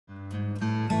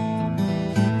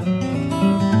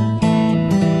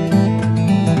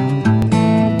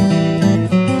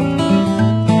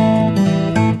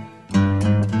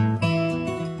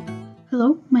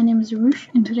is Arush,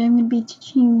 and today I'm going to be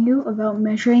teaching you about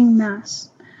measuring mass.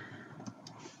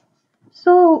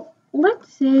 So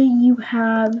let's say you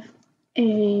have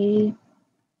a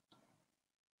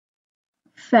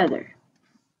feather.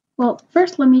 Well,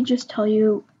 first let me just tell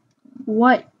you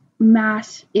what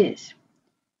mass is.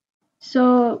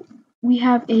 So we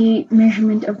have a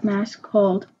measurement of mass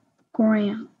called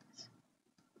grams.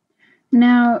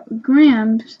 Now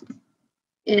grams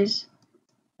is,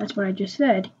 that's what I just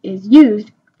said, is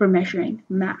used for measuring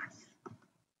mass.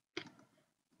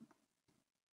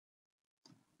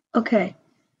 Okay,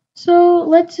 so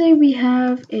let's say we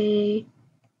have a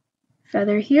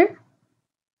feather here.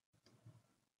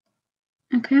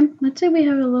 Okay, let's say we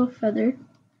have a little feather,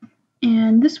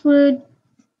 and this would,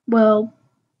 well,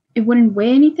 it wouldn't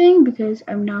weigh anything because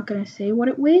I'm not going to say what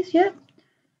it weighs yet.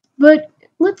 But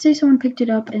let's say someone picked it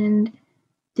up and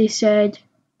they said,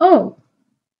 oh,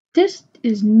 this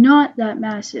is not that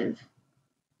massive.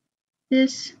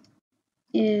 This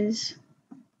is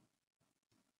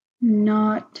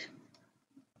not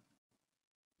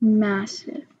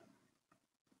massive.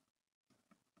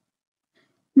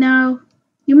 Now,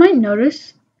 you might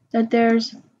notice that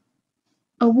there's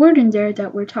a word in there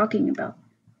that we're talking about,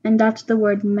 and that's the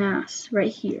word mass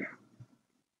right here.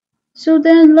 So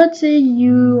then let's say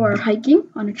you are hiking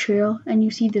on a trail and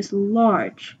you see this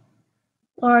large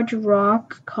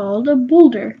rock called a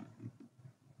boulder.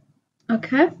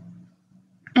 Okay?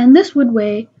 And this would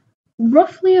weigh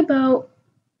roughly about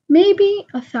maybe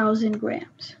 1,000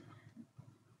 grams.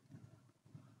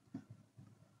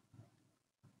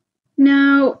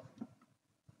 Now,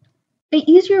 an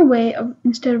easier way of,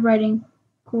 instead of writing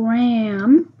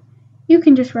gram, you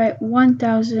can just write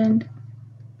 1,000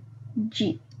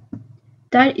 G.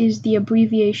 That is the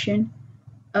abbreviation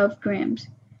of grams.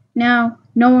 Now,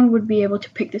 no one would be able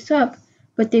to pick this up,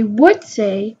 but they would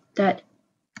say that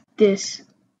this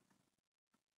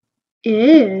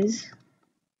is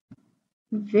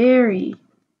very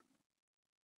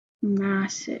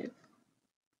massive.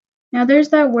 Now, there's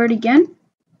that word again.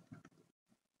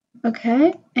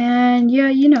 Okay, and yeah,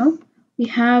 you know, we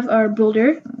have our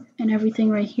boulder and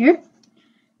everything right here.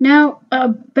 Now, a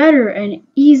better and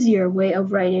easier way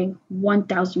of writing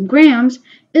 1,000 grams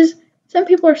is some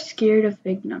people are scared of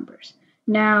big numbers.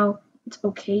 Now, it's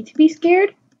okay to be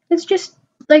scared. It's just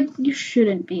like you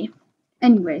shouldn't be.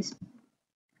 Anyways,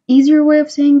 easier way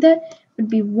of saying that would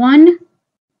be 1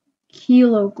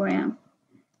 kilogram.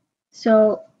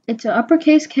 So it's an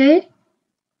uppercase K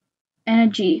and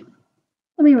a G.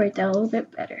 Let me write that a little bit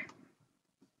better.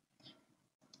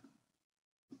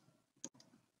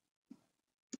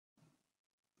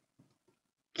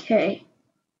 K.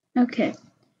 Okay.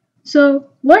 So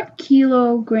what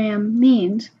kilogram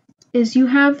means is you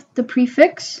have the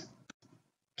prefix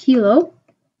kilo.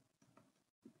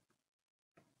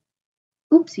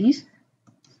 Oopsies.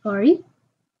 Sorry.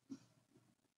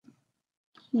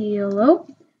 Kilo.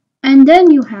 And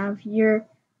then you have your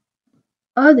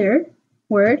other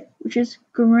word, which is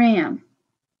gram.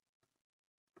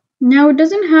 Now it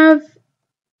doesn't have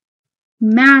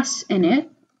mass in it,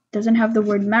 doesn't have the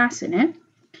word mass in it,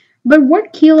 but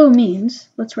what kilo means,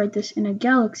 let's write this in a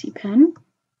galaxy pen,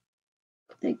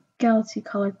 the galaxy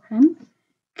color pen.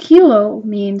 Kilo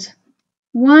means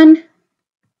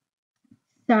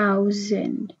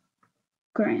 1,000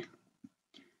 grams.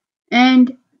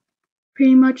 And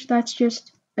pretty much that's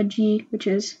just a G, which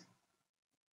is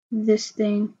this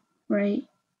thing right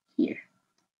here.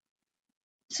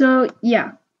 So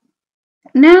yeah,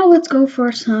 now let's go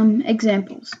for some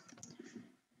examples.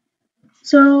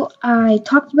 So I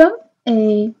talked about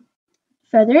a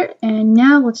feather, and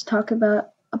now let's talk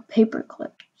about a paper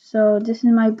clip. So this is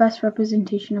my best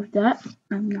representation of that.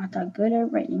 I'm not that good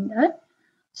at writing that.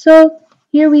 So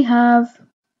here we have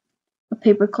a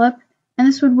paper clip, and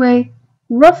this would weigh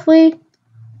roughly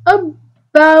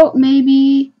about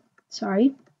maybe,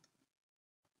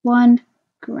 1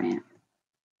 gram.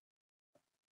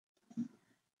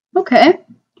 Okay,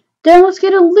 then let's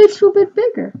get a little bit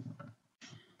bigger.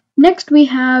 Next we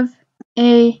have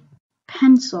a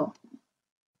pencil.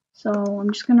 So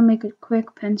I'm just going to make a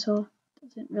quick pencil.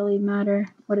 Doesn't really matter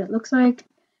what it looks like.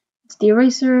 It's the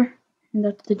eraser, and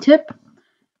that's the tip.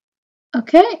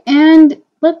 Okay, and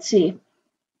let's see.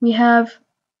 We have,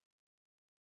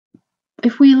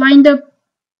 if we lined up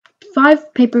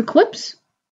 5 paper clips,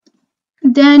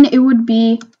 then it would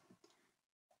be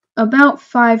about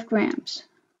 5 grams.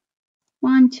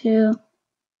 1, 2,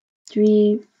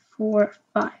 3, 4,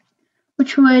 5,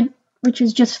 which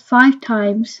is just 5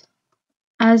 times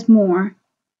as more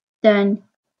than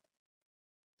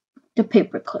the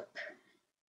paper clip.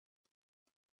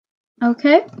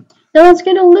 Okay, now let's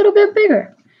get a little bit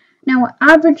bigger. Now, an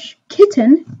average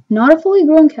kitten, not a fully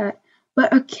grown cat,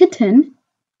 but a kitten,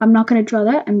 I'm not going to draw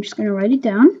that, I'm just going to write it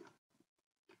down,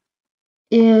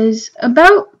 is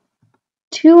about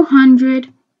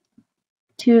 200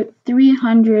 to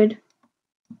 300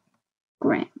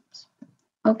 grams.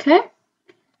 Okay?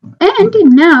 And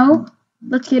now,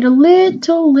 let's get a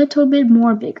little bit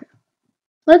more bigger.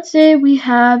 Let's say we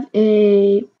have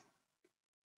a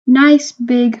nice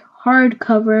big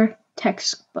hardcover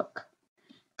textbook.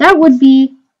 That would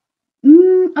be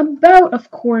about,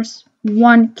 of course,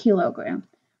 1 kilogram.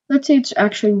 Let's say it's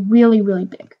actually really, really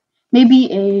big.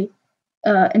 Maybe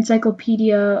a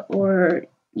encyclopedia or,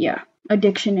 yeah, a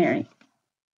dictionary.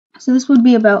 So this would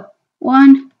be about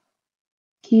 1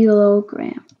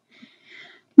 kilogram.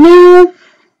 Now,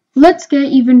 let's get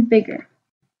even bigger.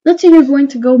 Let's say you're going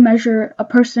to go measure a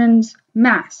person's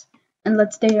mass, and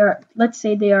let's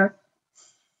say they are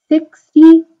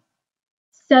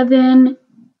 67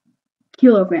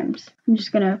 kilograms. I'm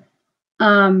just gonna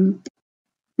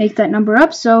make that number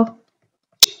up. So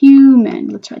human,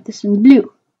 let's write this in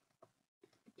blue.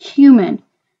 Human,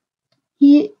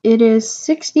 it is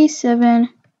 67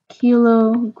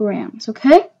 kilograms.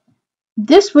 Okay,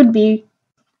 this would be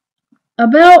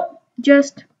about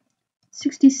just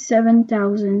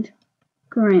 67,000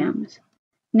 grams.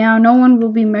 Now, no one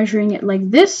will be measuring it like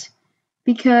this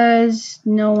because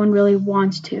no one really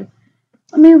wants to.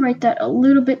 Let me write that a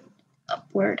little bit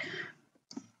upward.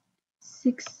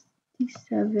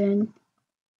 67,000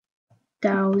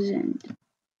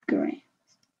 grams.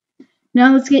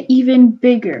 Now let's get even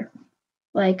bigger,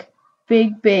 like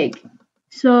big.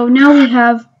 So now we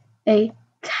have a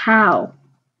cow.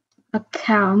 A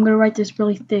cow. I'm going to write this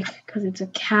really thick because it's a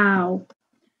cow.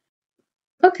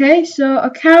 Okay, so a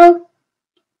cow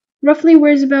roughly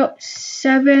weighs about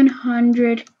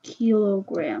 700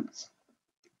 kilograms.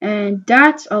 And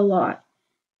that's a lot.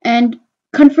 And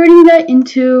converting that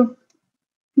into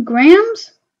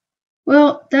grams,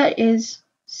 well, that is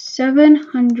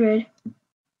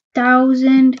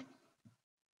 700,000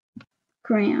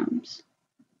 grams.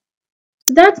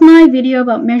 So that's my video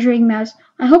about measuring mass.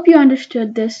 I hope you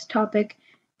understood this topic.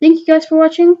 Thank you guys for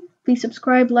watching. Please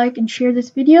subscribe, like, and share this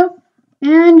video.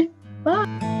 And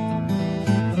bye!